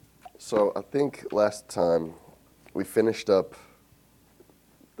So I think last time we finished up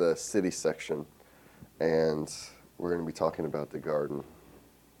the city section, and we're going to be talking about the garden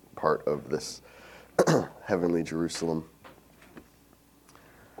part of this heavenly Jerusalem.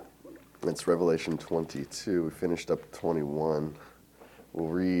 It's Revelation 22. We finished up 21. We'll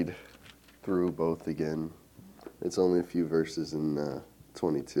read through both again. It's only a few verses in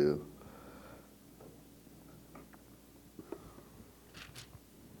 22.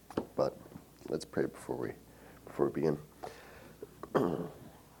 But let's pray before we begin.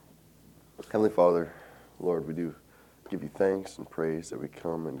 Heavenly Father, Lord, we do give you thanks and praise that we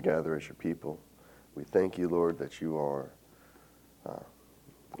come and gather as your people. We thank you, Lord, that you are a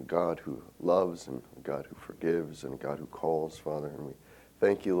God who loves and a God who forgives and a God who calls, Father. And we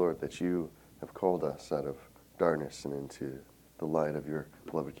thank you, Lord, that you have called us out of darkness and into the light of your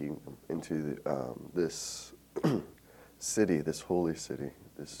beloved kingdom, into this city, this holy city,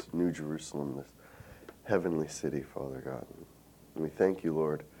 this new Jerusalem, this heavenly city, Father God. And we thank you,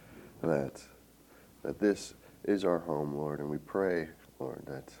 Lord, that this is our home, Lord, and we pray, Lord,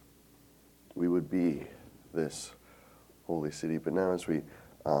 that we would be this holy city. But now as we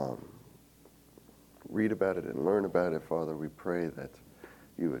read about it and learn about it, Father, we pray that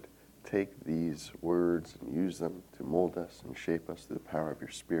you would take these words and use them to mold us and shape us through the power of your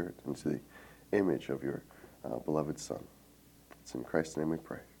Spirit into the image of your beloved Son. It's in Christ's name we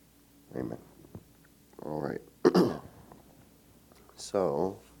pray. Amen. All right.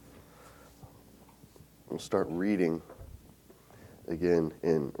 So, we'll start reading again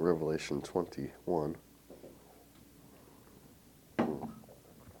in Revelation 21. All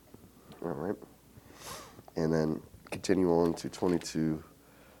right. And then continue on to 22,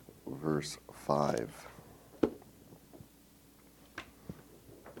 verse 5.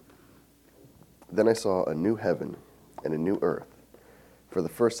 Then I saw a new heaven and a new earth, for the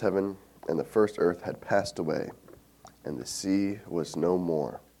first heaven and the first earth had passed away, and the sea was no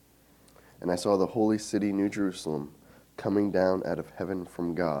more. And I saw the holy city, New Jerusalem, coming down out of heaven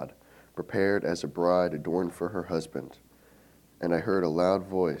from God, prepared as a bride adorned for her husband. And I heard a loud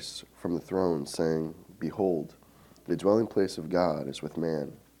voice from the throne saying, Behold, the dwelling place of God is with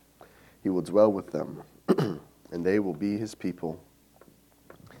man. He will dwell with them, and they will be his people,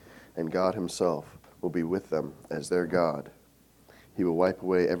 and God himself will be with them as their God. He will wipe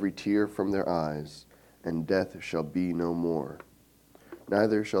away every tear from their eyes, and death shall be no more.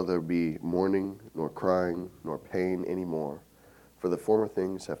 Neither shall there be mourning, nor crying, nor pain any more, for the former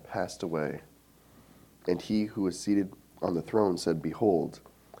things have passed away. And he who was seated on the throne said, Behold,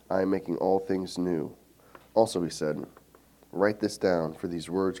 I am making all things new. Also he said, Write this down, for these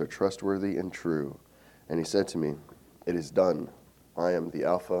words are trustworthy and true. And he said to me, It is done. I am the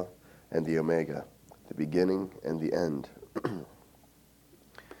Alpha and the Omega, the beginning and the end.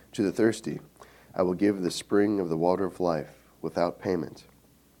 To the thirsty, I will give the spring of the water of life without payment.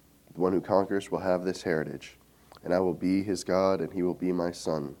 The one who conquers will have this heritage, and I will be his God, and he will be my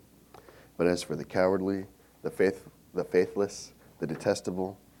son. But as for the cowardly, the faithless, the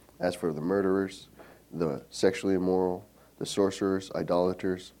detestable, as for the murderers, the sexually immoral, the sorcerers,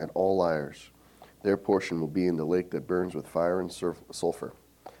 idolaters, and all liars, their portion will be in the lake that burns with fire and sulfur,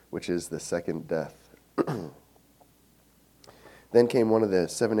 which is the second death. Then came one of the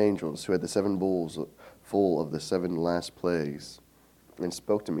seven angels who had the seven bowls full of the seven last plagues, and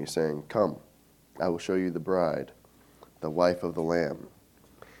spoke to me, saying, Come, I will show you the bride, the wife of the Lamb.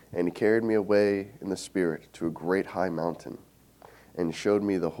 And he carried me away in the Spirit to a great high mountain, and showed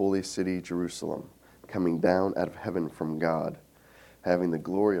me the holy city Jerusalem, coming down out of heaven from God, having the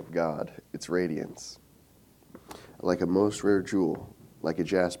glory of God, its radiance, like a most rare jewel, like a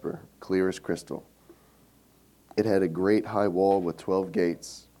jasper, clear as crystal. It had a great high wall with 12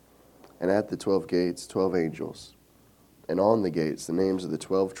 gates, and at the 12 gates 12 angels, and on the gates the names of the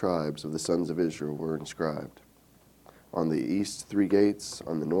 12 tribes of the sons of Israel were inscribed. On the east 3 gates,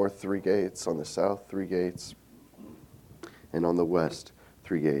 on the north 3 gates, on the south 3 gates, and on the west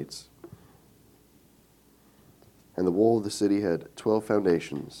 3 gates. And the wall of the city had 12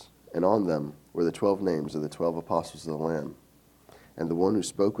 foundations, and on them were the 12 names of the 12 apostles of the Lamb. And the one who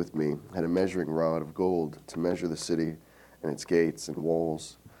spoke with me had a measuring rod of gold to measure the city and its gates and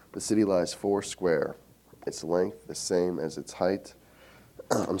walls. The city lies 4 square, its length the same as its height.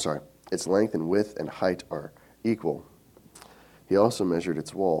 Its length and width and height are equal. He also measured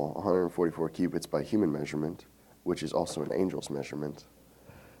its wall, 144 cubits by human measurement, which is also an angel's measurement.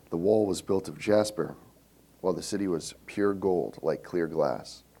 The wall was built of jasper, while the city was pure gold, like clear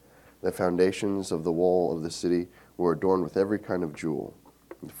glass. The foundations of the wall of the city were adorned with every kind of jewel.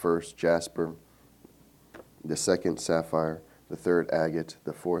 The first, jasper, the second, sapphire, the third agate,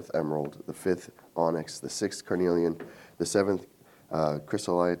 the fourth emerald, the fifth onyx, the sixth carnelian, the seventh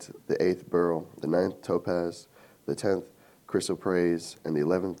chrysolite, the eighth beryl, the ninth topaz, the 10th chrysoprase, and the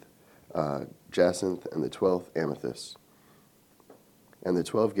 11th jacinth, and the 12th amethyst. And the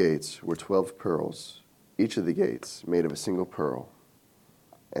 12 gates were 12 pearls, each of the gates made of a single pearl.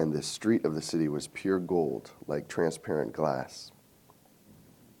 And the street of the city was pure gold, like transparent glass.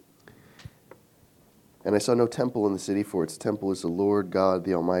 And I saw no temple in the city, for its temple is the Lord God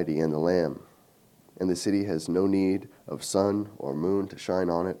the Almighty and the Lamb. And the city has no need of sun or moon to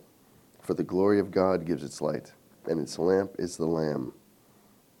shine on it, for the glory of God gives its light, and its lamp is the Lamb.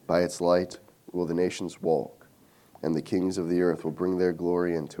 By its light will the nations walk, and the kings of the earth will bring their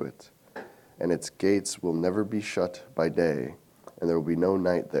glory into it. And its gates will never be shut by day, and there will be no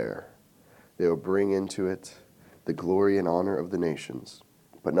night there. They will bring into it the glory and honor of the nations,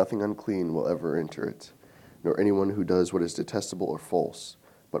 but nothing unclean will ever enter it, nor anyone who does what is detestable or false,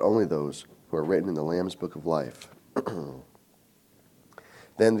 but only those who are written in the Lamb's book of life.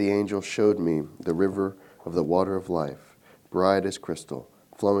 Then the angel showed me the river of the water of life, bright as crystal,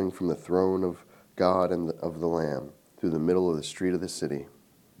 flowing from the throne of God and of the Lamb through the middle of the street of the city.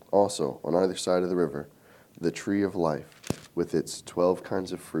 Also, on either side of the river, the tree of life, with its 12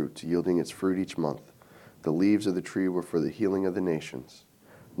 kinds of fruit, yielding its fruit each month. The leaves of the tree were for the healing of the nations.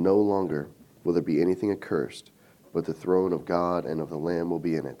 No longer will there be anything accursed, but the throne of God and of the Lamb will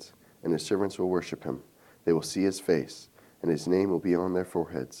be in it, and his servants will worship him. They will see his face, and his name will be on their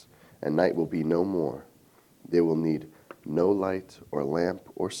foreheads, and night will be no more. They will need no light or lamp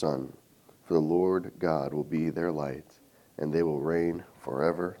or sun, for the Lord God will be their light, and they will reign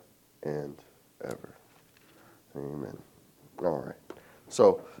forever and ever. Amen. All right.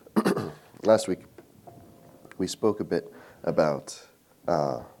 So, last week, we spoke a bit about,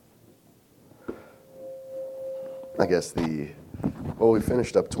 we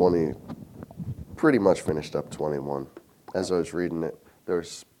finished up 20, pretty much finished up 21. As I was reading it,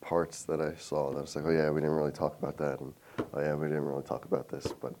 there's parts that I saw that I was like, oh yeah, we didn't really talk about that, and oh yeah, we didn't really talk about this,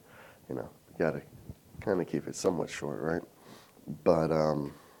 but, you gotta kind of keep it somewhat short, right? But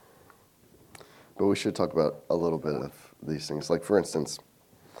we should talk about a little bit of these things. Like, for instance,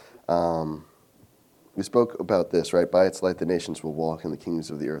 we spoke about this, right? By its light the nations will walk, and the kings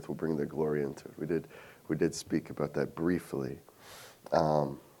of the earth will bring their glory into it. We did speak about that briefly.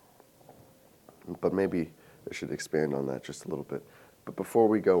 But maybe I should expand on that just a little bit. But before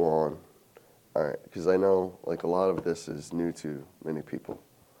we go on, all right, because I know like a lot of this is new to many people.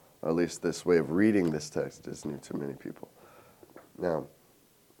 Or at least this way of reading this text is new to many people. Now,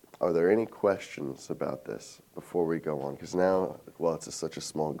 are there any questions about this before we go on? Because now, while it's such a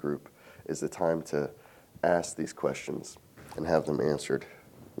small group, is the time to ask these questions and have them answered.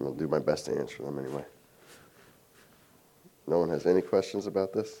 And I'll do my best to answer them anyway. No one has any questions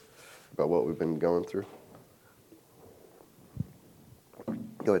about this? About what we've been going through?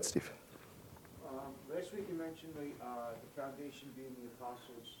 Go ahead, Steve. Last week you mentioned the foundation being the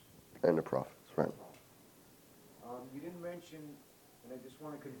apostles and the prophets, right? You didn't mention, and I just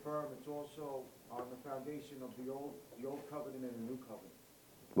want to confirm, it's also on the foundation of the old covenant and the new covenant.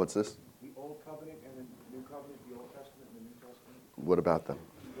 What's this? The old covenant and the new covenant, the Old Testament and the New Testament. What about them?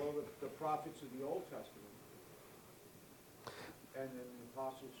 Well, the prophets of the Old Testament, and then the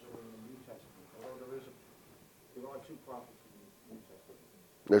apostles are in the New Testament. Although there are two prophets in the New Testament.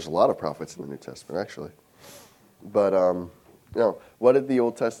 There's a lot of prophets in the New Testament, actually. But, what did the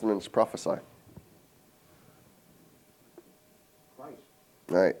Old Testaments prophesy? Christ.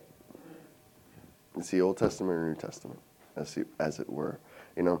 All right. It's the Old Testament or New Testament, as it were.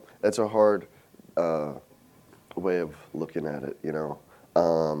 That's a hard way of looking at it,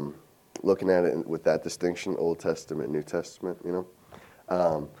 looking at it with that distinction, Old Testament, New Testament,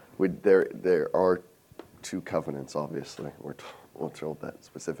 there are two covenants, obviously. We're told that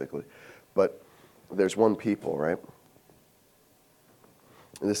specifically. But there's one people, right?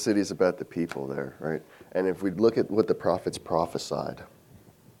 And this city is about the people there, right? And if we look at what the prophets prophesied,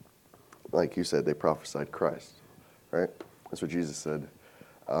 like you said, they prophesied Christ, right? That's what Jesus said.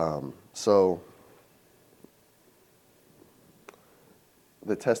 So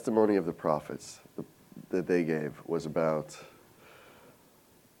the testimony of the prophets that they gave was about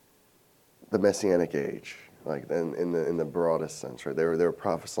the Messianic age, like in the broadest sense, right? They were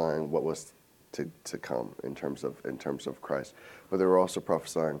prophesying what was to come in terms of Christ, but they were also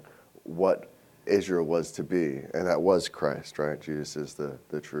prophesying what Israel was to be, and that was Christ, right? Jesus is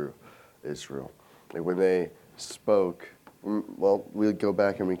the true Israel. Like when they spoke, well, we'd go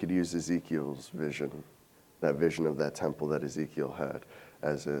back and we could use Ezekiel's vision, that vision of that temple that Ezekiel had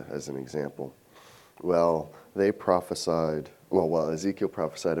as an example. Well, they prophesied Well, Ezekiel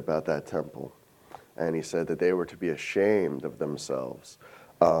prophesied about that temple, and he said that they were to be ashamed of themselves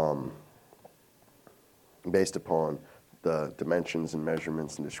based upon the dimensions and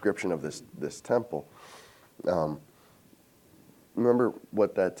measurements and description of this temple. Remember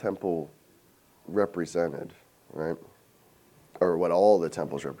what that temple represented, right? Or what all the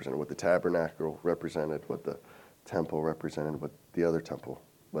temples represented, what the tabernacle represented, what the temple represented, what the other temple,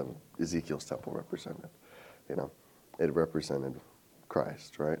 what Ezekiel's temple represented. It represented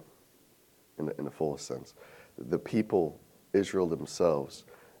Christ, right? In the fullest sense. The people, Israel themselves,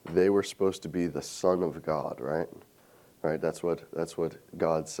 they were supposed to be the son of God, right? Right? That's what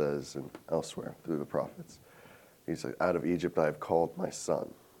God says and elsewhere through the prophets. He's like, out of Egypt I have called my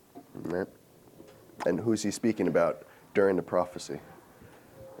son. Right? And who's he speaking about during the prophecy?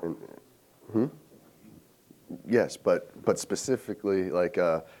 Yes, but specifically, like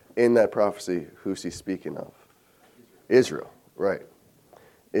in that prophecy, who's he speaking of? Israel, right?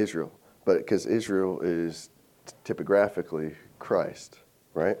 Israel, but because Israel is typographically Christ,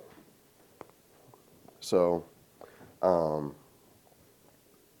 right? So,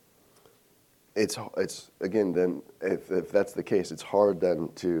 it's again then if that's the case, it's hard then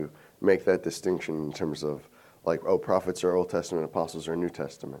to make that distinction in terms of like, oh, prophets are Old Testament, apostles are New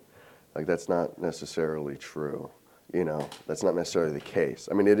Testament. Like that's not necessarily true. That's not necessarily the case.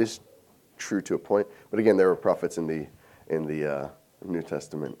 I mean, it is true to a point, but again, there were prophets in the New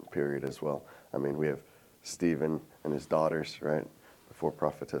Testament period as well. I mean, we have Stephen and his daughters, right? The 4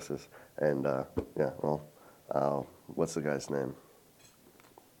 prophetesses, and what's the guy's name?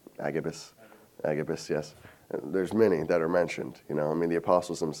 Agabus, yes. And there's many that are mentioned. I mean, the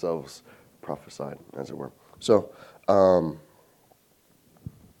apostles themselves prophesied, as it were. So,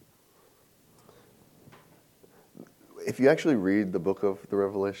 if you actually read the book of the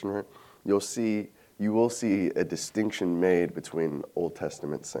Revelation, right, you will see a distinction made between Old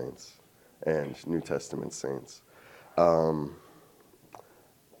Testament saints and New Testament saints. I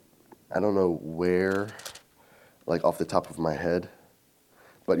don't know where, like off the top of my head,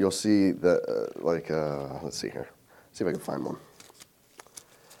 but you'll see that, let's see here. See if I can find one.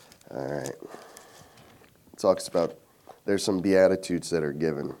 All right. It talks about, there's some beatitudes that are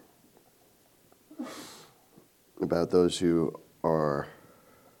given about those who are,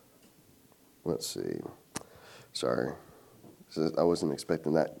 let's see. Sorry. I wasn't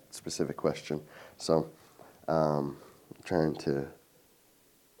expecting that specific question. So, trying to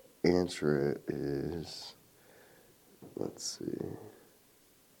answer it is, let's see.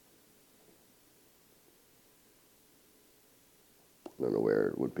 I don't know where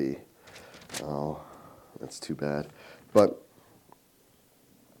it would be. Oh, that's too bad. But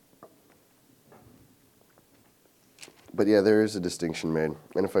yeah, there is a distinction made,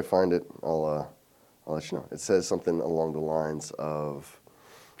 and if I find it, I'll let you know. It says something along the lines of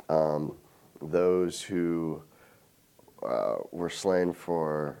those who were slain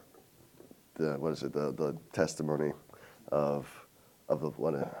for the testimony of the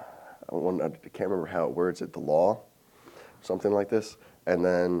what? I can't remember how it words it. The law, something like this, and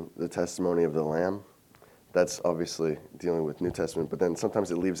then the testimony of the Lamb. That's obviously dealing with New Testament, but then sometimes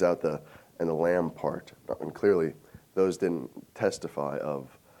it leaves out the Lamb part, and clearly those didn't testify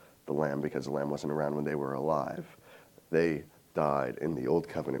of the Lamb because the Lamb wasn't around when they were alive. They died in the Old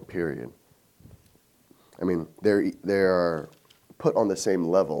Covenant period. I mean, they are put on the same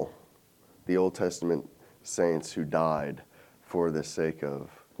level, the Old Testament saints who died for the sake of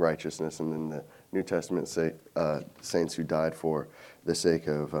righteousness, and then the New Testament saints who died for the sake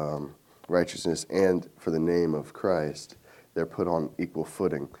of righteousness and for the name of Christ. They're put on equal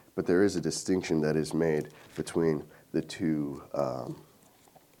footing, but there is a distinction that is made between the two.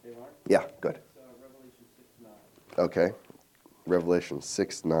 Yeah, good. Revelation 6:9. Okay, Revelation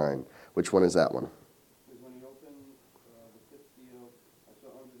 6:9. Which one is that one? Because when he opened the fifth seal, I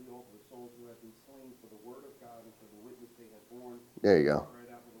saw under the altar the souls who had been slain for the word of God and for the witness they had borne. There you go.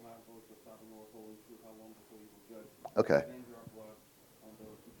 Right after the Lamb voice of sovereign Lord, holy and true, how long before you will judge? Okay. Avenge our blood on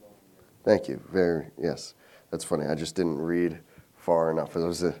those who dwell in the earth. Thank you. Yes. That's funny. I just didn't read far enough. All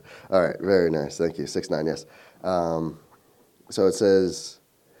right, very nice. Thank you. 6:9, yes. So it says,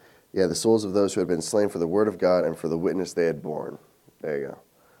 yeah, the souls of those who had been slain for the word of God and for the witness they had borne. There you go.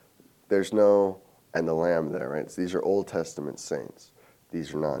 There's no, and the Lamb there, right? So these are Old Testament saints.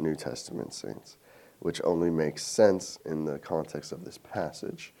 These are not New Testament saints, which only makes sense in the context of this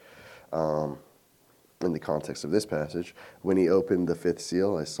passage. In the context of this passage, when he opened the fifth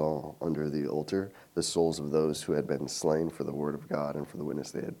seal, I saw under the altar the souls of those who had been slain for the word of God and for the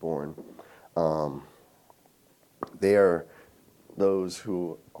witness they had borne. They are those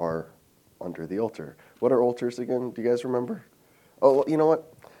who are under the altar. What are altars again? Do you guys remember? Oh, well, you know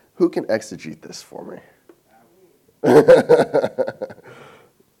what? Who can exegete this for me?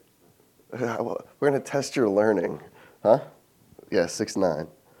 We're going to test your learning. Huh? Yeah, 6'9".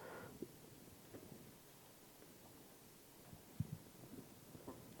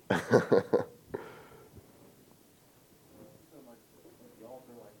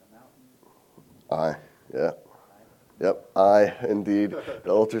 I, yeah. Yep, I, indeed. The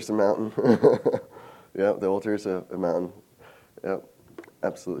altar's a mountain. Yep, the altar's a mountain. Yep,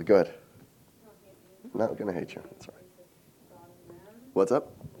 absolutely. Go ahead. Not going to hate you. That's right. What's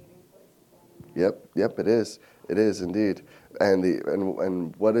up? Yep, it is. It is indeed.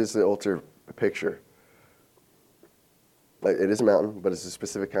 And what is the altar picture? It is a mountain, but it's a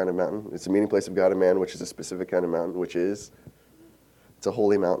specific kind of mountain. It's a meeting place of God and man, which is a specific kind of mountain, it's a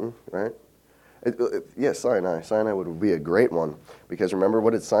holy mountain, right? Yes, Sinai. Sinai would be a great one, because remember,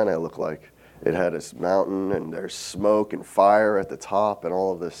 what did Sinai look like? It had this mountain, and there's smoke and fire at the top, and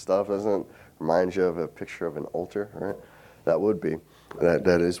all of this stuff. Doesn't it remind you of a picture of an altar, right? That would be.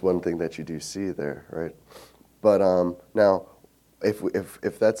 That is one thing that you do see there, right? But now,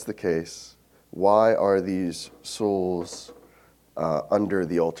 if that's the case, why are these souls under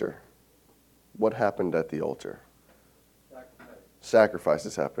the altar? What happened at the altar?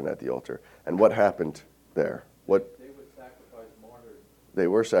 Sacrifices happened at the altar. And what happened there? They were sacrificed, martyred. They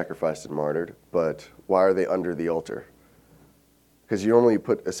were sacrificed and martyred, but why are they under the altar? Because you normally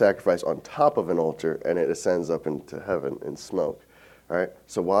put a sacrifice on top of an altar and it ascends up into heaven in smoke. All right?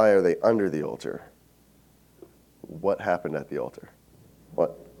 So why are they under the altar? What happened at the altar?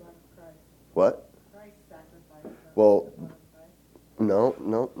 What? What? Christ sacrificed. Well,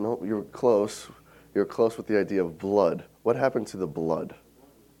 no. You're close. You're close with the idea of blood. What happened to the blood?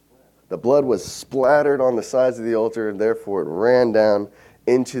 The blood was splattered on the sides of the altar, and therefore it ran down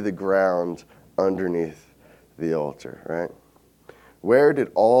into the ground underneath the altar, right? Where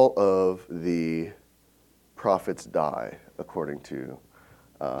did all of the prophets die, according to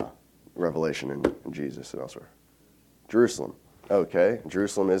Revelation and Jesus and elsewhere? Jerusalem. Okay,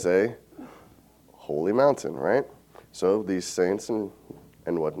 Jerusalem is a holy mountain, right? So these saints and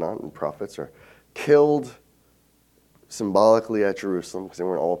whatnot and prophets are killed symbolically at Jerusalem, because they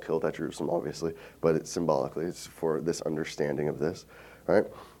weren't all killed at Jerusalem, obviously, but it's symbolically. It's for this understanding of this, right?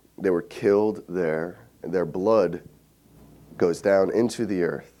 They were killed there, and their blood goes down into the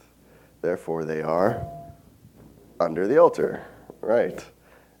earth. Therefore, they are under the altar, right?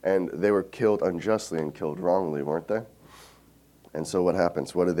 And they were killed unjustly and killed wrongly, weren't they? And so what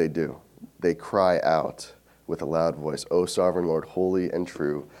happens? What do? They cry out with a loud voice, "O sovereign Lord, holy and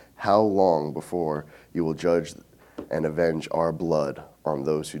true, how long before you will judge and avenge our blood on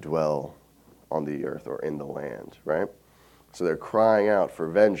those who dwell on the earth or in the land," right? So they're crying out for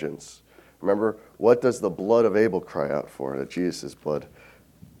vengeance. Remember, what does the blood of Abel cry out for? That Jesus' blood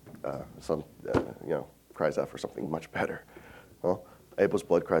cries out for something much better. Well, Abel's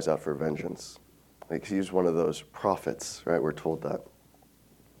blood cries out for vengeance. Like, he's one of those prophets, right? We're told that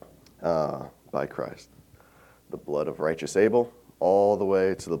by Christ. The blood of righteous Abel, all the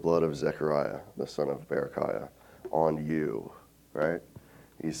way to the blood of Zechariah, the son of Berechiah, on you, right?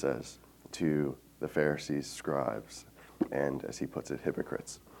 He says to the Pharisees, scribes, and, as he puts it,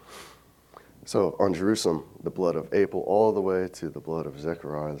 hypocrites. So on Jerusalem, the blood of Abel, all the way to the blood of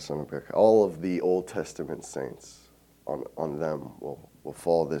Zechariah, the son of Berechiah, all of the Old Testament saints, on them will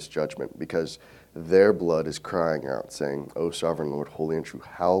fall this judgment, because their blood is crying out, saying, "O sovereign Lord, holy and true,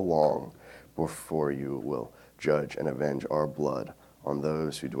 how long before you will judge and avenge our blood on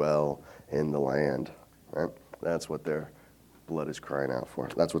those who dwell in the land?" Right? That's what their blood is crying out for.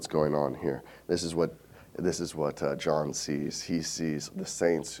 That's what's going on here. This is what John sees. He sees the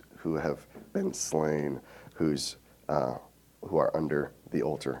saints who have been slain, who are under the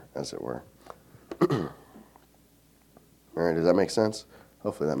altar, as it were. All right, does that make sense?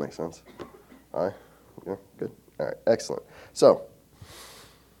 Hopefully that makes sense. All right, yeah, good. All right, excellent. So,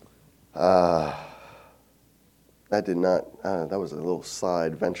 that was a little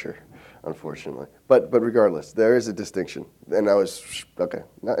side venture, unfortunately. But regardless, there is a distinction. And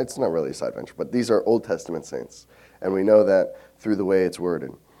it's not really a side venture, but these are Old Testament saints. And we know that through the way it's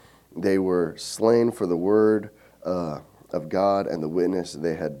worded. They were slain for the word of God and the witness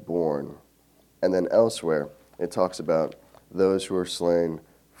they had borne. And then elsewhere, it talks about those who are slain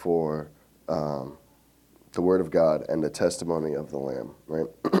for the word of God and the testimony of the Lamb, right?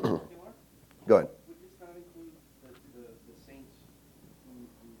 Go ahead. Would this not include the saints who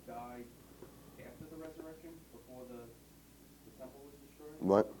died after the resurrection, before the temple was destroyed?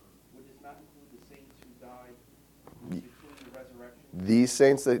 What? Would this not include the saints who died between the resurrection? These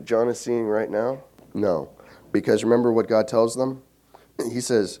saints that John is seeing right now? No. Because remember what God tells them? he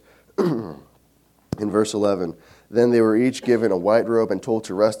says in verse 11, "Then they were each given a white robe and told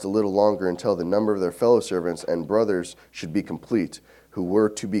to rest a little longer until the number of their fellow servants and brothers should be complete, who were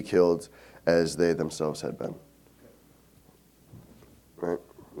to be killed as they themselves had been." Right?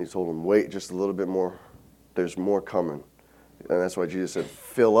 He told them, wait just a little bit more. There's more coming. And that's why Jesus said,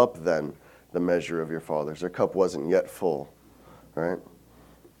 fill up then the measure of your fathers. Their cup wasn't yet full. Right?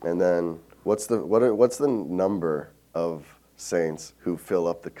 And then what's the number of saints who fill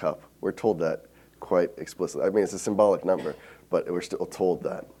up the cup? We're told that quite explicitly. I mean, it's a symbolic number, but we're still told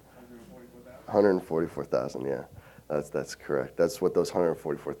that. 144,000, yeah. That's correct. That's what those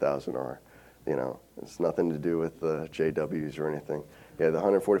 144,000 are. You know, it's nothing to do with the JWs or anything. Yeah, the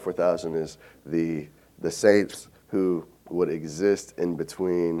 144,000 is the saints who would exist in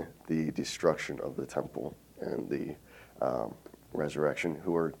between the destruction of the temple and the resurrection,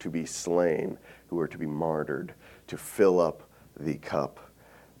 who are to be slain, who are to be martyred, to fill up the cup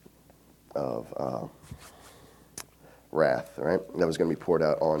of wrath, right? That was going to be poured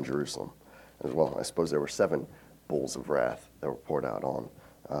out on Jerusalem as well. I suppose there were 7 bowls of wrath that were poured out on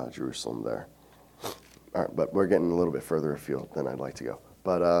Jerusalem there. All right, but we're getting a little bit further afield than I'd like to go.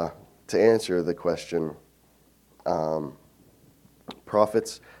 But to answer the question,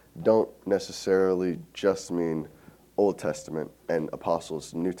 prophets don't necessarily just mean Old Testament and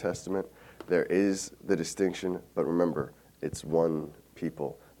apostles New Testament. There is the distinction, but remember, it's one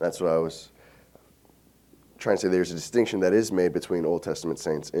people. That's what I was trying to say. There's a distinction that is made between Old Testament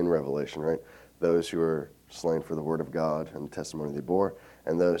saints in Revelation, right? Those who are slain for the word of God and the testimony they bore,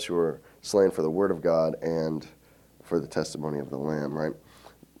 and those who are slain for the word of God and for the testimony of the Lamb, right?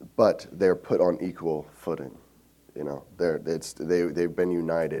 But they're put on equal footing. You know, they've been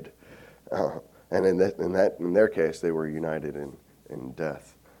united, and in their case, they were united in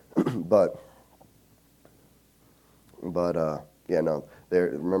death. but yeah, no.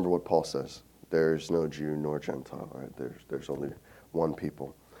 Remember what Paul says. There's no Jew nor Gentile, right? There's only one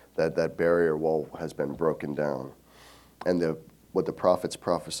people. That barrier wall has been broken down, and what the prophets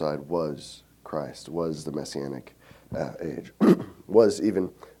prophesied was Christ, was the Messianic age, was even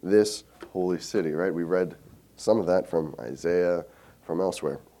this holy city, right? We read some of that from Isaiah, from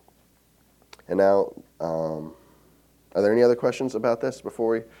elsewhere. And now, are there any other questions about this before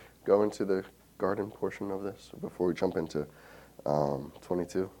we go into the garden portion of this, or before we jump into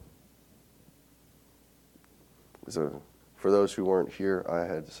 22? So, for those who weren't here, I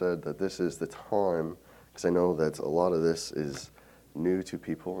had said that this is the time, because I know that a lot of this is new to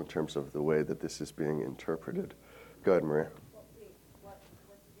people in terms of the way that this is being interpreted. Go ahead, Maria. What did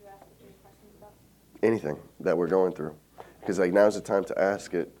you ask any questions about? Anything that we're going through. Because now's the time to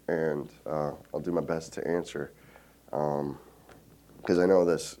ask it, and I'll do my best to answer. Because I know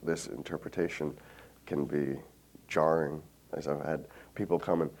this interpretation can be jarring, as I've had people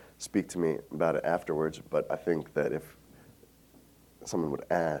come and speak to me about it afterwards, but I think that if someone would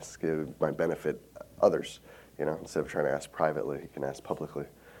ask, it might benefit others. You know, instead of trying to ask privately, you can ask publicly.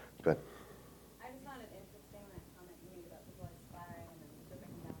 Good. I just found it interesting, that comment you made about the blood splattering and then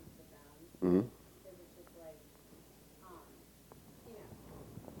dripping down to the ground. Mm-hmm. Because it's just like,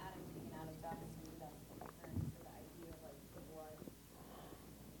 Adam taken out of dust and dust returns. So the idea of like the blood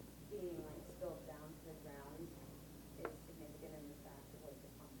being like spilled down to the ground is significant in the fact of like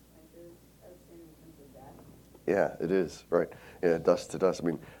the consequences of sin in terms of death. Yeah, it is, right. Yeah, dust to dust. I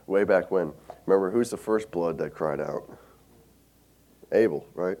mean, way back when, remember, who's the first blood that cried out? Abel,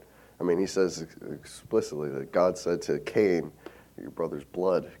 right? I mean, he says explicitly that God said to Cain, your brother's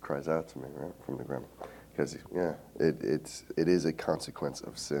blood cries out to me, right, from the ground. Because, yeah, it is a consequence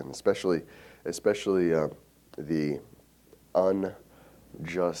of sin, especially the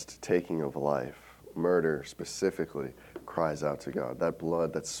unjust taking of life. Murder, specifically, cries out to God. That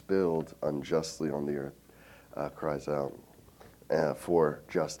blood that's spilled unjustly on the earth cries out for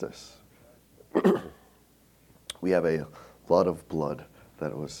justice. We have a lot of blood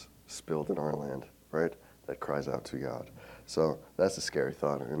that was spilled in our land, right? That cries out to God. So that's a scary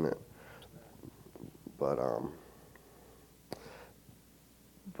thought, isn't it? But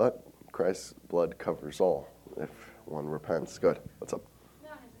Christ's blood covers all if one repents. Good. What's up?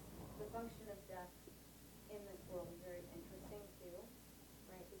 No, and it's just the function of death in this world is very interesting too,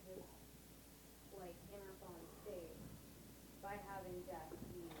 right? Because, like, in our fallen state, by having death,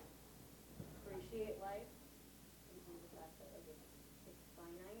 we appreciate life in terms of the fact that, like, it's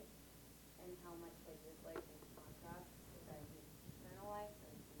finite, and how much, like, this life is contrast with the idea of eternal life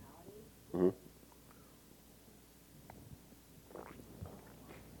or eternality. Mm-hmm.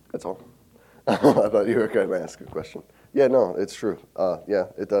 That's all. I thought you were going to ask a question. Yeah, no, it's true. Yeah,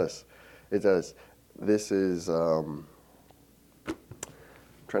 it does. It does. This is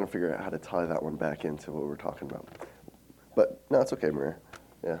trying to figure out how to tie that one back into what we're talking about. But no, it's okay, Maria.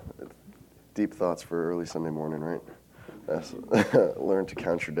 Yeah, deep thoughts for early Sunday morning, right? Yes. Learn to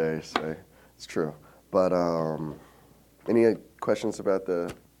count your days. It's true. But any questions about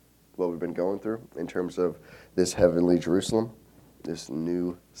what we've been going through in terms of this heavenly Jerusalem, this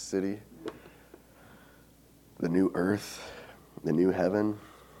new city, the new earth, the new heaven,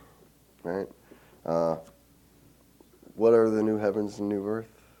 right? What are the new heavens and new earth?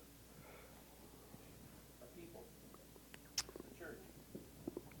 Our people. The church.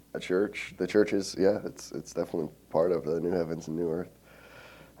 A church. The church is, yeah, it's definitely part of the new heavens and new earth.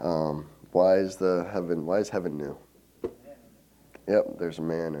 Why is heaven new? Yep, there's a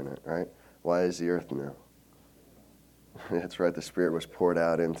man in it, right? Why is the earth new? That's right, the Spirit was poured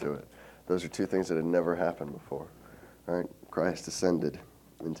out into it. Those are two things that had never happened before, right? Christ ascended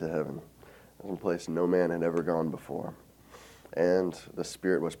into heaven, a place no man had ever gone before. And the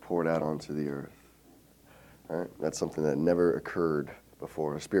Spirit was poured out onto the earth, right? That's something that never occurred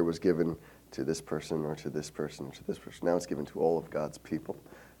before. The Spirit was given to this person or to this person or to this person. Now it's given to all of God's people,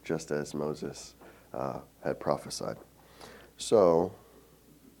 just as Moses had prophesied. So,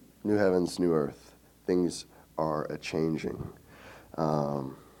 new heavens, new earth. Things are a-changing.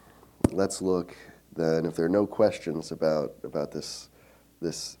 Let's look then, if there are no questions about this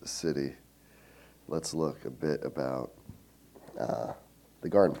city, let's look a bit about the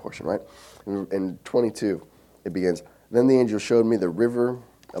garden portion, right? In 22, it begins, "Then the angel showed me the river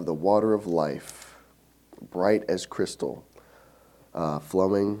of the water of life, bright as crystal,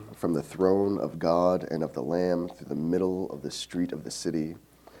 flowing from the throne of God and of the Lamb through the middle of the street of the city.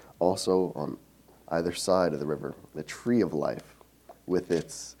 Also on either side of the river, the tree of life, with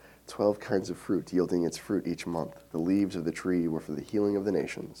its 12 kinds of fruit, yielding its fruit each month. The leaves of the tree were for the healing of the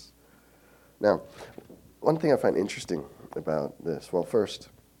nations." Now, one thing I find interesting about this, well, first,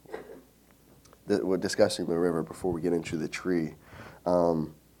 we're discussing the river before we get into the tree.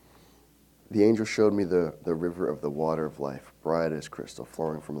 The angel showed me the river of the water of life, bright as crystal,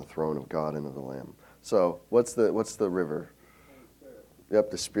 flowing from the throne of God and of the Lamb. So, what's the river?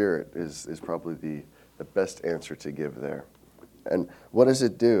 Yep, the Spirit is probably the best answer to give there. And what does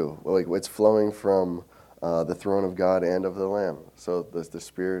it do? Well, it's flowing from the throne of God and of the Lamb. So the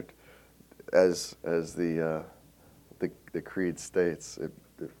Spirit, as the creed states, it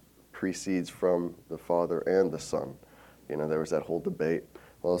precedes from the Father and the Son. You know, there was that whole debate.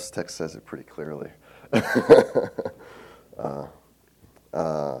 Well, this text says it pretty clearly.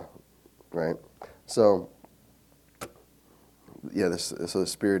 Right? So, yeah, so the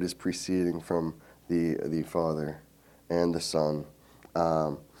Spirit is preceding from the Father and the Son.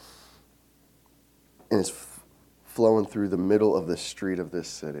 And it's flowing through the middle of the street of this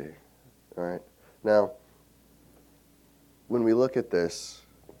city. All right? Now, when we look at this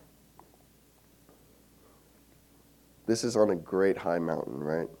is on a great high mountain,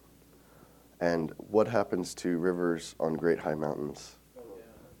 right? And what happens to rivers on great high mountains?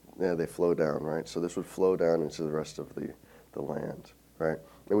 Yeah, they flow down, right? So this would flow down into the rest of the land, right?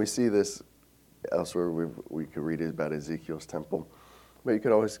 And we see this elsewhere. We could read about Ezekiel's temple, but you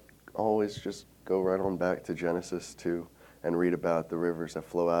could always just go right on back to Genesis 2 and read about the rivers that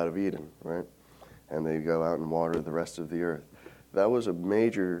flow out of Eden, right? And they go out and water the rest of the earth. That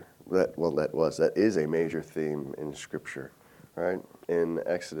is a major theme in Scripture, right? In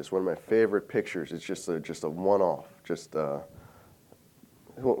Exodus, one of my favorite pictures. It's just a one-off.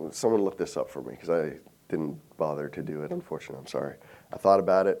 Someone look this up for me because I didn't bother to do it. Unfortunately, I'm sorry. I thought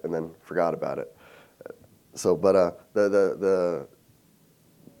about it and then forgot about it. So, but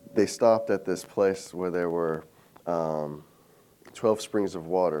they stopped at this place where there were 12 springs of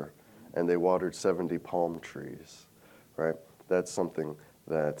water, and they watered 70 palm trees, right? That's something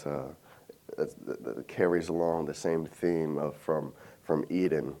that carries along the same theme of from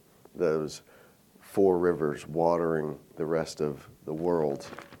Eden, those 4 rivers watering the rest of the world.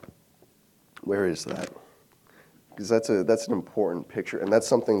 Where is that? Because that's an important picture, and that's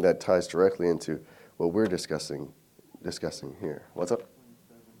something that ties directly into what we're discussing here. What's up?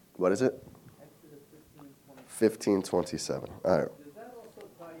 What is it? 15:27. All right. Does that also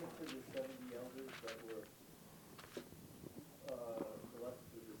tie into the 70 elders that were blessed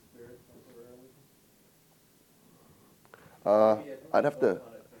with the Spirit temporarily? I'd have to.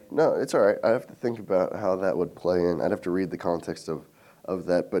 No, it's all right. I have to think about how that would play in. I'd have to read the context of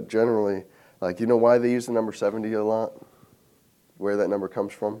that. But generally, like, you know why they use the number 70 a lot? Where that number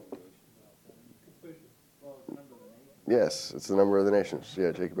comes from? Yes, it's the number of the nations.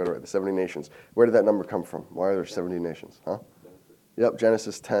 Yeah, Jacob got it right. The 70 nations. Where did that number come from? Why are there 70 nations? Huh? Yep,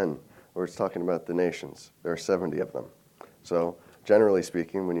 Genesis 10, where it's talking about the nations. There are 70 of them. So generally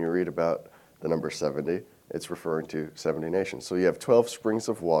speaking, when you read about the number 70, it's referring to 70 nations. So you have 12 springs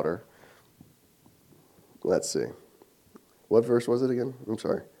of water. Let's see. What verse was it again? I'm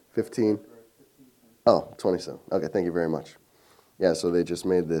sorry. 15? Oh, 27. Okay, thank you very much. Yeah, so they just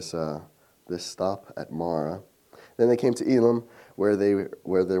made this this stop at Mara. Then they came to Elim, where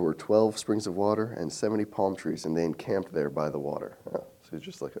there were 12 springs of water and 70 palm trees, and they encamped there by the water. So it's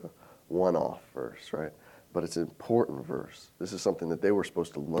just like a one-off verse, right? But it's an important verse. This is something that they were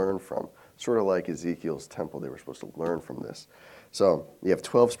supposed to learn from, sort of like Ezekiel's temple. They were supposed to learn from this. So you have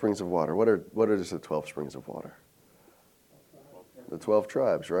 12 springs of water. What are the 12 springs of water? The 12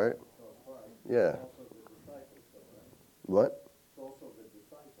 tribes, right? Yeah. What?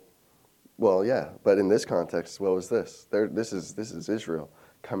 Well, yeah, but in this context, what was this? This is Israel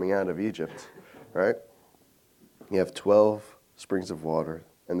coming out of Egypt, right? You have 12 springs of water,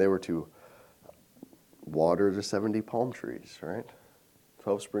 and they were to water the 70 palm trees, right?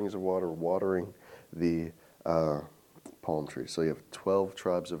 12 springs of water watering the palm trees. So you have 12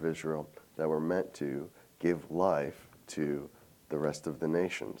 tribes of Israel that were meant to give life to the rest of the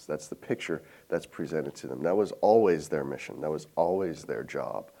nations. That's the picture that's presented to them. That was always their mission. That was always their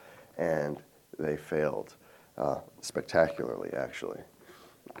job. And they failed spectacularly, actually.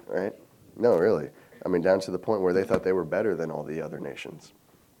 Right? No, really. I mean, down to the point where they thought they were better than all the other nations.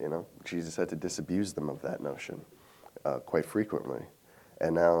 You know, Jesus had to disabuse them of that notion quite frequently.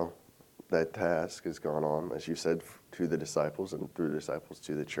 And now that task has gone on, as you said, to the disciples and through the disciples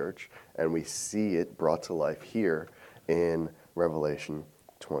to the church. And we see it brought to life here in Revelation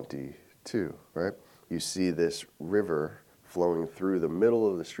 22, right? You see this river flowing through the middle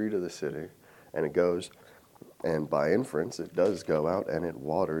of the street of the city, and it goes, and by inference, it does go out and it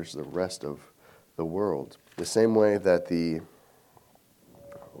waters the rest of the world. The same way that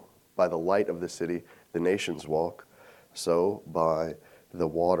by the light of the city, the nations walk, so by the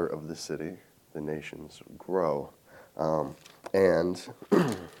water of the city, the nations grow. And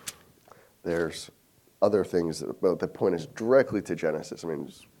there's other things, but the point is directly to Genesis. I mean,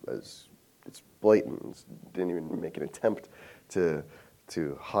 it's blatant. It didn't even make an attempt to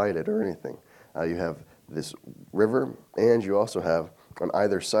hide it or anything. You have this river, and you also have on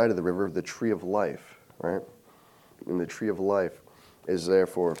either side of the river the tree of life, right? And the tree of life is there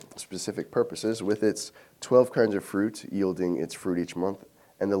for specific purposes, with its 12 kinds of fruit yielding its fruit each month,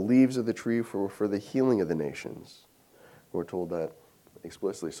 and the leaves of the tree for the healing of the nations. We're told that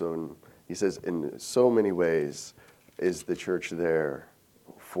explicitly. So he says, in so many ways is the church there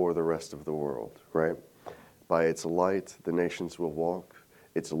for the rest of the world, right? By its light, the nations will walk.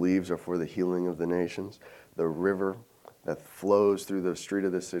 Its leaves are for the healing of the nations. The river that flows through the street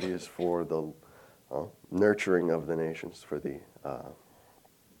of the city is for the nurturing of the nations,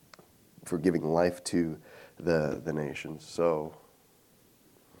 for giving life to the nations. So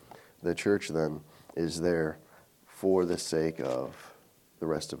the church then is there for the sake of the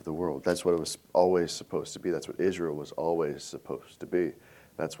rest of the world. That's what it was always supposed to be. That's what Israel was always supposed to be.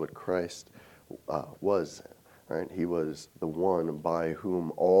 That's what Christ was, right? He was the one by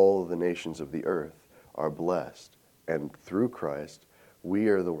whom all the nations of the earth are blessed. And through Christ, we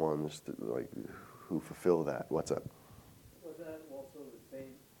are the ones who fulfill that. What's up? Was that also the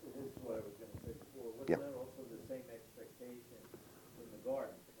same, this is what I was going to say before, was Yeah. that also the same expectation in the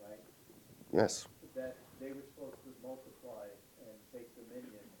garden, right? Yes. That they were supposed to multiply and take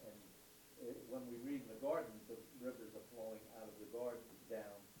dominion, and when we read in the garden, the rivers are flowing out of the garden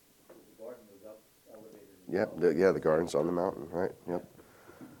down, because the garden was up, elevated. Yep. The garden's on the mountain, right? Yep.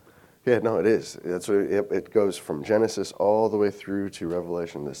 Yeah, no, it is. That's what it goes from Genesis all the way through to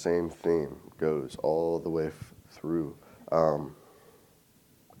Revelation. The same theme goes all the way through.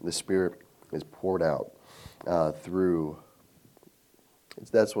 The Spirit is poured out through.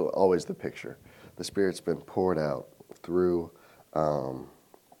 That's what always the picture. The Spirit's been poured out through. It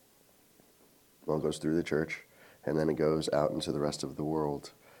goes through the church, and then it goes out into the rest of the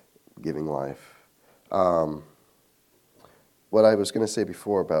world, giving life. What I was going to say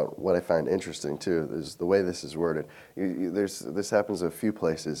before about what I find interesting too is the way this is worded. This happens a few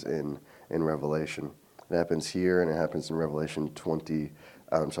places in Revelation. It happens here, and it happens in Revelation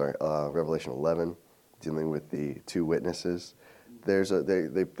Revelation 11, dealing with the two witnesses.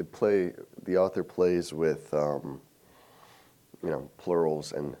 The author plays with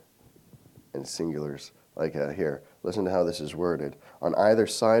plurals and singulars. Like here, listen to how this is worded. On either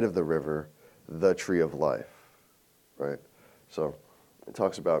side of the river, the tree of life, right? So it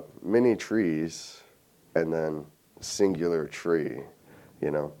talks about many trees and then singular tree,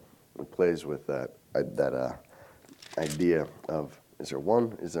 It plays with that idea of, is there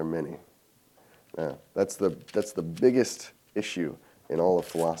one, is there many? That's the biggest issue in all of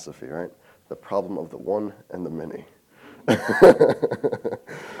philosophy, right? The problem of the one and the many.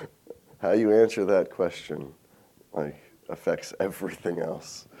 How you answer that question, like, affects everything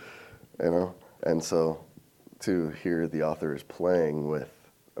else, you know? And so to hear the author is playing with,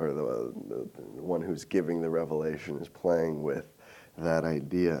 or the one who's giving the revelation is playing with that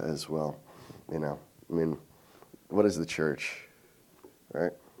idea as well, you know? I mean, what is the church,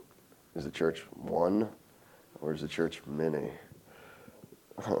 right? Is the church one, or is the church many?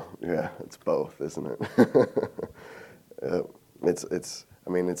 Yeah, it's both, isn't it?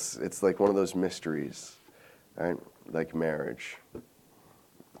 It's like one of those mysteries, right? Like marriage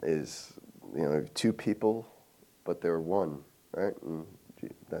is, you know, two people, but they're one, right? And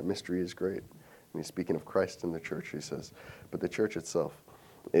that mystery is great. And he's speaking of Christ in the church, he says. But the church itself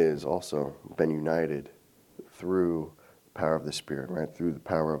is also been united through the power of the Spirit, right? Through the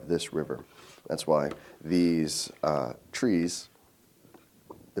power of this river. That's why these trees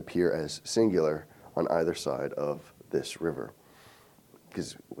appear as singular on either side of this river.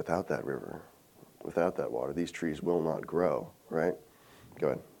 Because without that river, without that water, these trees will not grow, right? Go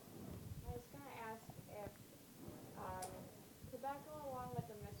ahead. I was gonna ask if, could that go along with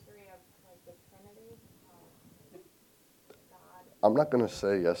the mystery of like the Trinity? God. I'm not going to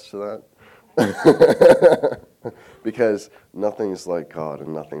say yes to that. Because nothing's like God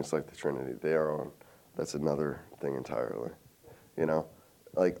and nothing's like the Trinity. They are on. That's another thing entirely. You know?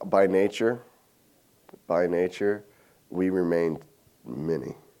 Like, by nature, we remain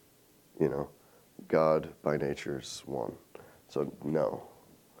many. You know? God, by nature, is one. So, no.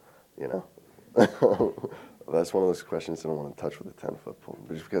 You know? That's one of those questions I don't want to touch with a 10-foot pole.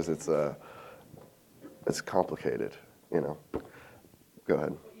 Just because it's complicated, you know? Go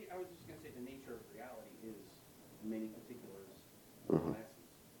ahead. Well, yeah, I was just going to say the nature of reality is many particulars, Mhm. in essence.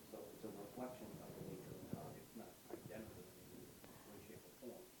 So it's a reflection of the nature of God. It's not identical in any way, shape, or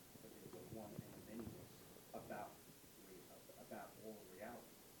form, but there's a one and a manyness about all of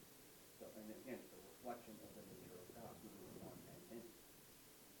reality. So, and again, it's a reflection of the nature of God, who is one and many.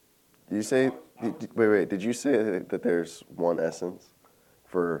 Did you say, wait, did you say that there's one essence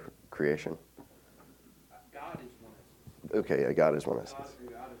for creation? God is one essence. Okay, yeah, God is one essence.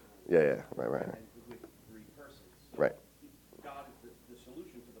 God is one. Yeah, right. And with three persons. So Right. God is the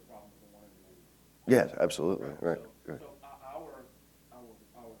solution to the problem of the one and the many. Yeah, absolutely, right. So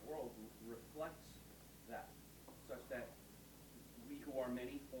our world reflects that, such that we who are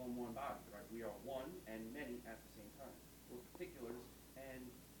many form one body, right? We are one and many at the same time. We're particulars and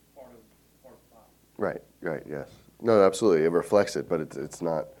part of the body. Right, yes. No, absolutely, it reflects it, but it's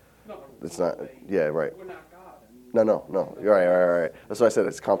not, No, it's not, yeah, right. we're not God. I mean, No, you're right. That's why I said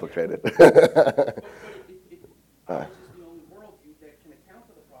it's complicated. But ours is the only worldview that can account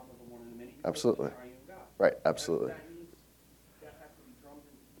for the problem of the one and the many. Because Absolutely. it's a triune God. Right, absolutely. That means that has to be drummed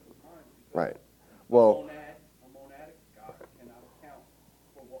into people's minds. Because Right. Well, a monadic God cannot account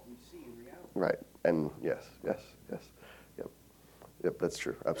for what we see in reality. right, and yes. Yep, that's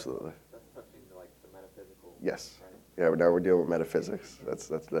true, absolutely. That's touching like the metaphysical. Yes. Right? Yeah, now we're dealing with metaphysics.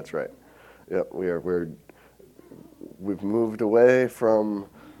 That's right. Yep, we've moved away from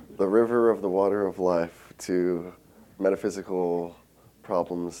the river of the water of life to metaphysical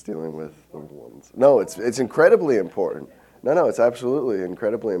problems dealing with the ones. No, it's incredibly important. No, it's absolutely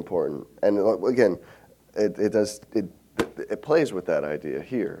incredibly important. And again, it plays with that idea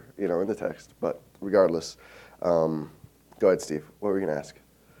here, you know, in the text. But regardless, go ahead, Steve. What were you going to ask?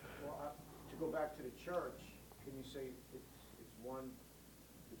 Well, to go back to the church, can you say it's one,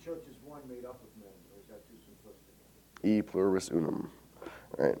 the church is one made up of men, or is that too simplistic? E pluribus unum,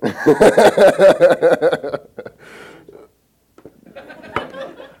 right?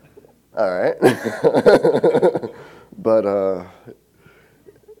 All right. But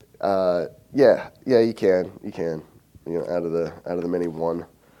yeah, you can, you know, out of the many one,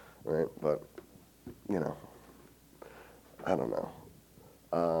 right? But you know, I don't know.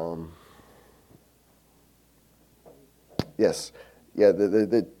 Yes, yeah.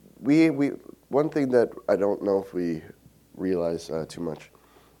 We one thing that I don't know if we realize too much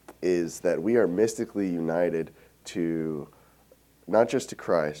is that we are mystically united to not just to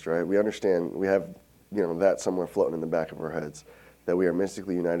Christ, right? We understand, we have, you know, that somewhere floating in the back of our heads, that we are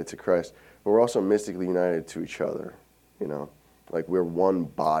mystically united to Christ, but we're also mystically united to each other, you know? Like we're one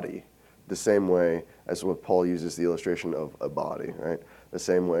body, the same way as what Paul uses the illustration of a body, right? The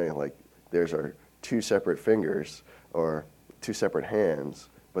same way, like, there's our two separate fingers or two separate hands,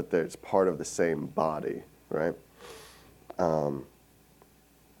 but it's part of the same body, right?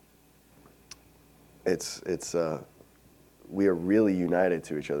 We are really united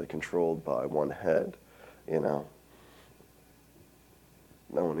to each other, controlled by one head, you know.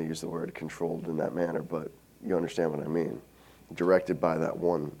 don't want to use the word controlled in that manner, but you understand what I mean. Directed by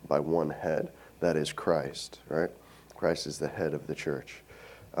one head, that is Christ, right? Christ is the head of the church.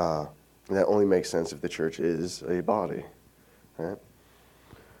 That only makes sense if the church is a body, right?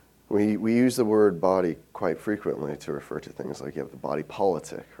 We use the word body quite frequently to refer to things like you have the body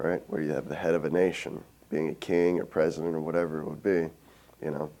politic, right? Where you have the head of a nation, being a king or president or whatever it would be,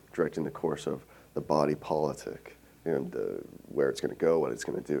 directing the course of the body politic, where it's going to go, what it's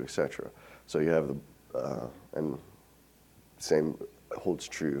going to do, etc. So you have and same holds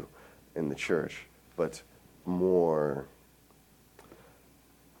true in the church, but more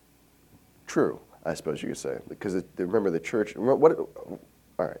true, I suppose you could say, because remember the church. All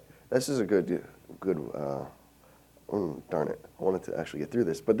right, this is a good. Darn it, I wanted to actually get through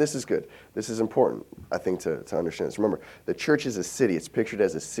this, but this is good. This is important, I think, to understand this. Remember, the church is a city. It's pictured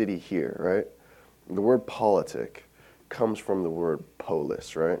as a city here, right? The word politic comes from the word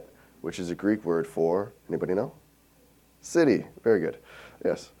polis, right? Which is a Greek word for, anybody know? City. Very good.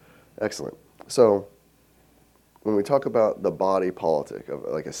 Yes. Excellent. So when we talk about the body politic of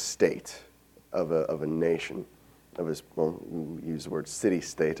like a state, of a nation, we use the word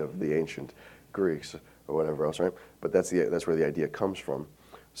city-state of the ancient Greeks or whatever else, right? But that's where the idea comes from.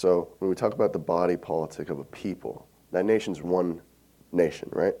 So when we talk about the body politic of a people, that nation's one nation,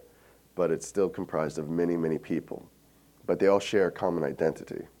 right? But it's still comprised of many, many people. But they all share a common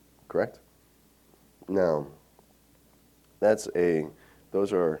identity, correct? Now,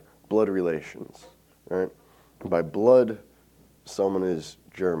 those are blood relations, right? By blood, someone is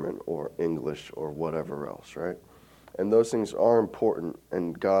German or English or whatever else, right? And those things are important,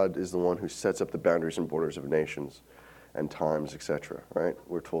 and God is the one who sets up the boundaries and borders of nations and times, etc., right?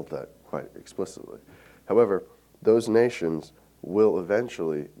 We're told that quite explicitly. However, those nations will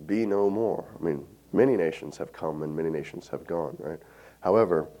eventually be no more. I mean, many nations have come and many nations have gone, right?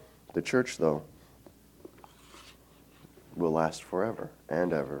 However, the church, though, will last forever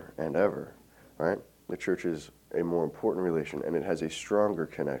and ever and ever, right? The church is a more important relation, and it has a stronger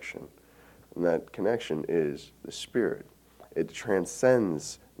connection. And that connection is the Spirit. It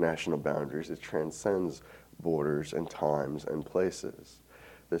transcends national boundaries. It transcends borders and times and places.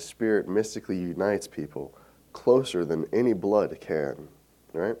 The Spirit mystically unites people closer than any blood can,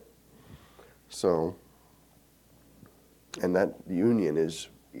 right? So, and that union is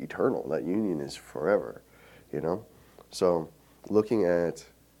eternal. That union is forever, So, looking at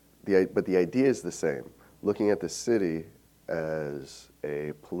but the idea is the same. Looking at the city as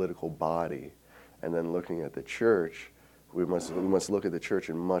a political body, and then looking at the church, we must look at the church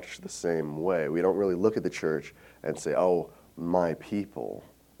in much the same way. We don't really look at the church and say, "Oh, my people,"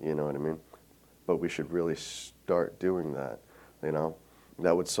 you know what I mean? But we should really start doing that.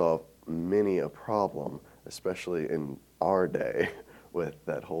 That would solve many a problem, especially in our day, with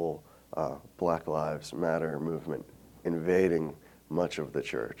that whole Black Lives Matter movement invading much of the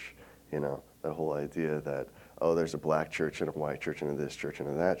church. That whole idea that, oh, there's a black church and a white church and a this church and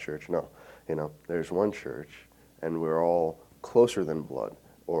a that church. No, there's one church, and we're all closer than blood,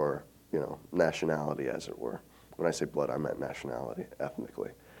 or, nationality, as it were. When I say blood, I meant nationality, ethnically,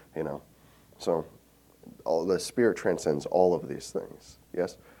 So all the Spirit transcends all of these things,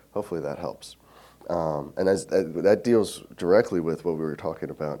 yes? Hopefully that helps. And that deals directly with what we were talking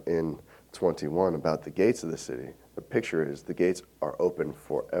about in 21 about the gates of the city. The picture is the gates are open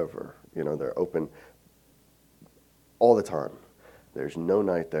forever. They're open all the time. There's no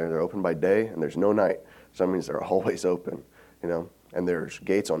night there. They're open by day, and there's no night. So that means they're always open, And there's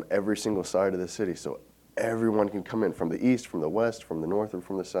gates on every single side of the city, so everyone can come in from the east, from the west, from the north, and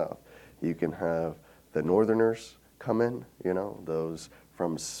from the south. You can have the northerners come in, those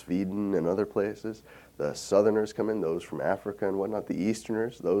from Sweden and other places. The southerners come in, those from Africa and whatnot. The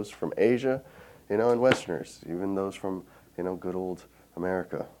easterners, those from Asia, and westerners, even those from, good old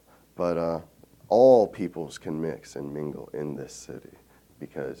America. But all peoples can mix and mingle in this city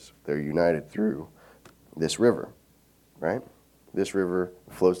because they're united through this river, right? This river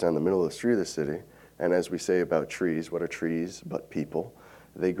flows down the middle of the street of the city, and as we say about trees, what are trees but people?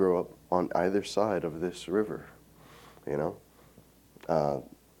 They grow up on either side of this river, Go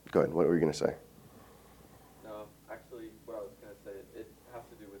ahead, what were you going to say? No, actually, what I was going to say, it has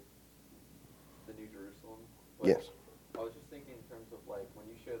to do with the New Jerusalem. Yes. I was just thinking in terms of, when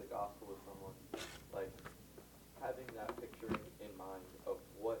you share the gospel with someone, having that picture in mind of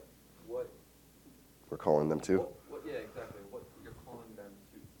what We're calling them to? Yeah, exactly. What you're calling them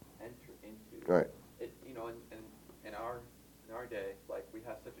to enter into. Right. In our day, we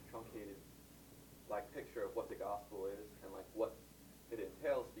have such a truncated, picture of what the gospel is and, what it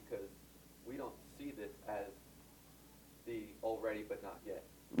entails, because we don't see this as the old already, but not yet.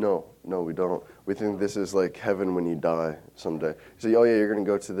 No, we don't. We think this is like heaven when you die someday. You say, oh yeah, you're going to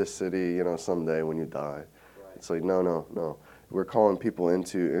go to this city, someday when you die. Right. It's like, no. We're calling people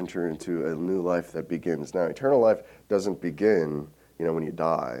enter into a new life that begins now. Eternal life doesn't begin, when you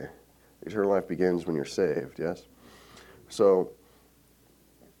die. Eternal life begins when you're saved, yes? So,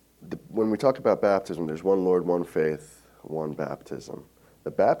 when we talk about baptism, there's one Lord, one faith, one baptism.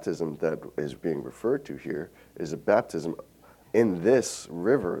 The baptism that is being referred to here is a baptism in this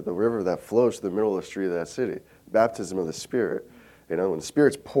river, the river that flows through the middle of the street of that city. Baptism of the Spirit. When the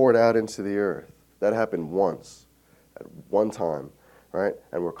Spirit's poured out into the earth, that happened once, at one time, right?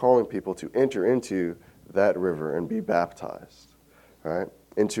 And we're calling people to enter into that river and be baptized, right?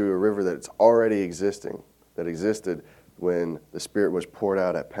 Into a river that's already existing, that existed when the Spirit was poured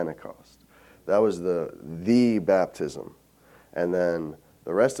out at Pentecost. That was the baptism. And then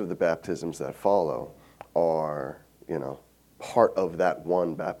the rest of the baptisms that follow are, part of that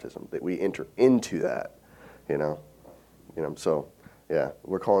one baptism, that we enter into that, So, yeah,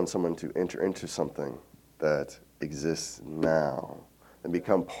 we're calling someone to enter into something that exists now and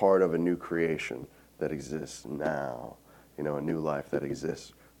become part of a new creation that exists now, a new life that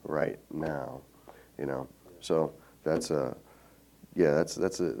exists right now, So that's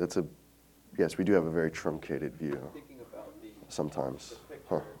yes, we do have a very truncated view Thinking about sometimes. the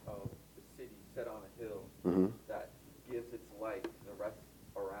picture of the city set on a hill Mm-hmm. that gives its light to the rest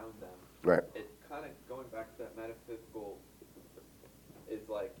around them. Right. It kind of going back to that metaphysical is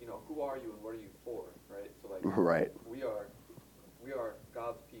like, who are you and what are you for, right? So like, Right. we are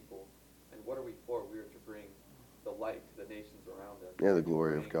God's people, and what are we for? We are to bring the light to the nations around us. Yeah, the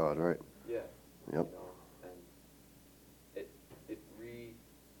glory of God, right? Yeah. Yep. And it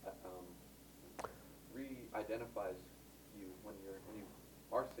re-identifies you when you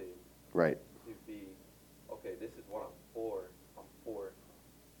are saved. Right. To be, okay, this is what I'm for. I'm for,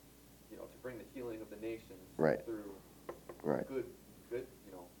 to bring the healing of the nations. Right. Through. Right. Good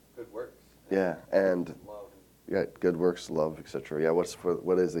works. Yeah, and love. yeah, good works, love, etc. Yeah,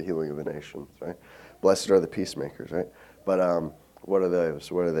 what is the healing of the nations, right? Blessed are the peacemakers, right? But what are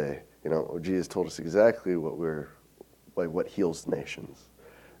those? What are they? Jesus told us exactly what heals the nations.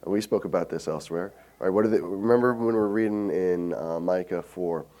 And we spoke about this elsewhere. All right, what are they? Remember when we were reading in Micah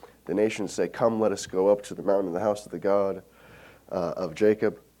 4, the nations say, "Come, let us go up to the mountain of the house of the God of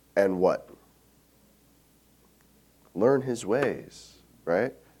Jacob," and what? Learn his ways,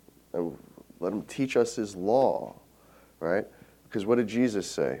 right? And let him teach us his law, right? Because what did Jesus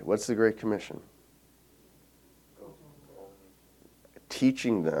say? What's the Great Commission? Go to all nations.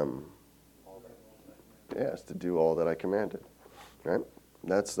 Teaching them, All that. yes, to do all that I commanded, right?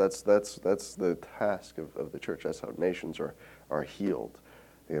 That's the task of the church. That's how nations are healed,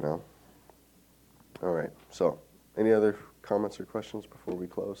 All right. So, any other comments or questions before we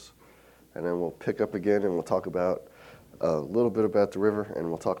close? And then we'll pick up again and we'll talk about a little bit about the river and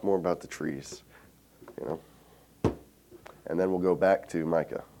we'll talk more about the trees, And then we'll go back to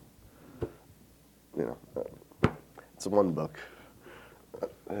Micah. It's one book.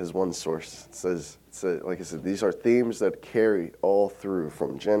 It has one source. It says, like I said, these are themes that carry all through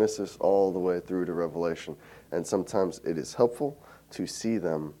from Genesis all the way through to Revelation. And sometimes it is helpful to see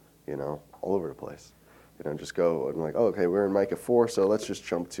them, all over the place. Just go and like, oh, okay, we're in Micah 4, so let's just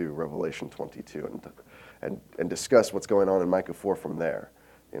jump to Revelation 22 and discuss what's going on in Micah 4 from there.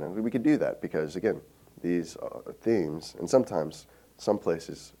 We could do that because, again, these are themes, and sometimes some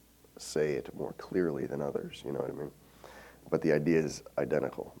places say it more clearly than others, you know what I mean? But the idea is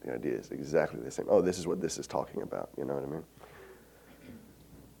identical. The idea is exactly the same. Oh, this is what this is talking about, you know what I mean?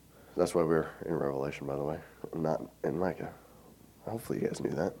 That's why we're in Revelation, by the way, not in Micah. Hopefully you guys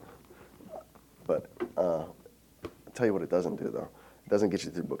knew that. But I'll tell you what it doesn't do, though. It doesn't get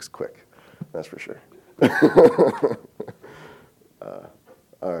you through books quick. That's for sure.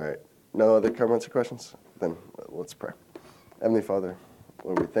 All right. No other comments or questions? Then let's pray. Heavenly Father,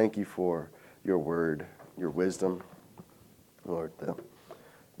 Lord, we thank you for your word, your wisdom, Lord,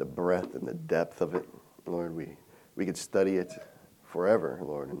 the breadth and the depth of it. Lord, we could study it forever,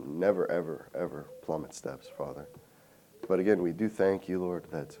 Lord, and never, ever, ever plummet steps, Father. But again, we do thank you, Lord,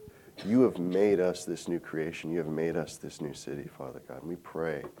 that you have made us this new creation. You have made us this new city, Father God. And we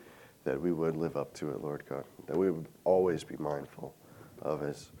pray that we would live up to it, Lord God, that we would always be mindful of,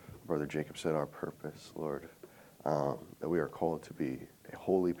 as Brother Jacob said, our purpose, Lord, that we are called to be a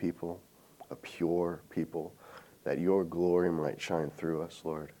holy people, a pure people, that your glory might shine through us,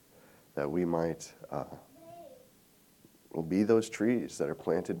 Lord, that we might will be those trees that are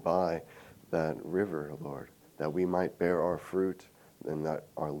planted by that river, Lord, that we might bear our fruit and that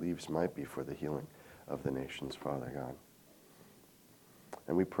our leaves might be for the healing of the nations, Father God.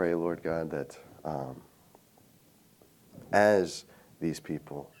 And we pray, Lord God, that as these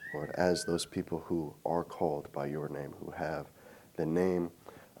people, Lord, as those people who are called by your name, who have the name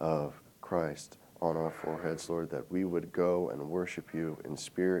of Christ on our foreheads, Lord, that we would go and worship you in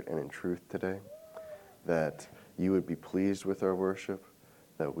spirit and in truth today, that you would be pleased with our worship,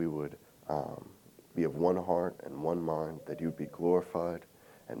 that we would be of one heart and one mind, that you would be glorified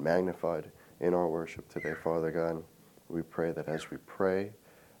and magnified in our worship today, Father God. We pray that as we pray,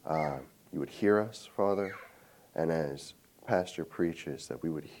 you would hear us, Father, and as Pastor preaches, that we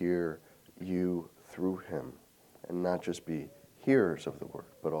would hear you through him, and not just be hearers of the word,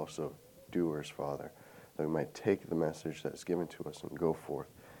 but also doers, Father, that we might take the message that's given to us and go forth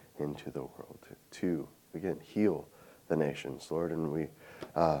into the world to again, heal the nations, Lord. And we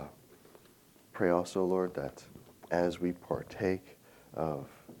pray also, Lord, that as we partake of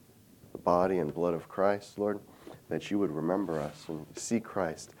the body and blood of Christ, Lord, that you would remember us and see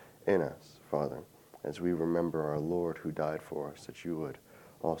Christ in us, Father, as we remember our Lord who died for us, that you would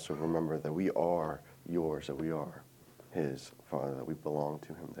also remember that we are yours, that we are his, Father, that we belong to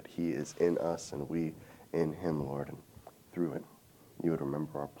him, that he is in us and we in him, Lord, and through it, you would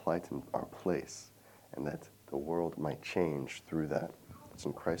remember our plight and our place, and that the world might change through that. It's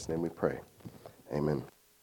in Christ's name we pray. Amen.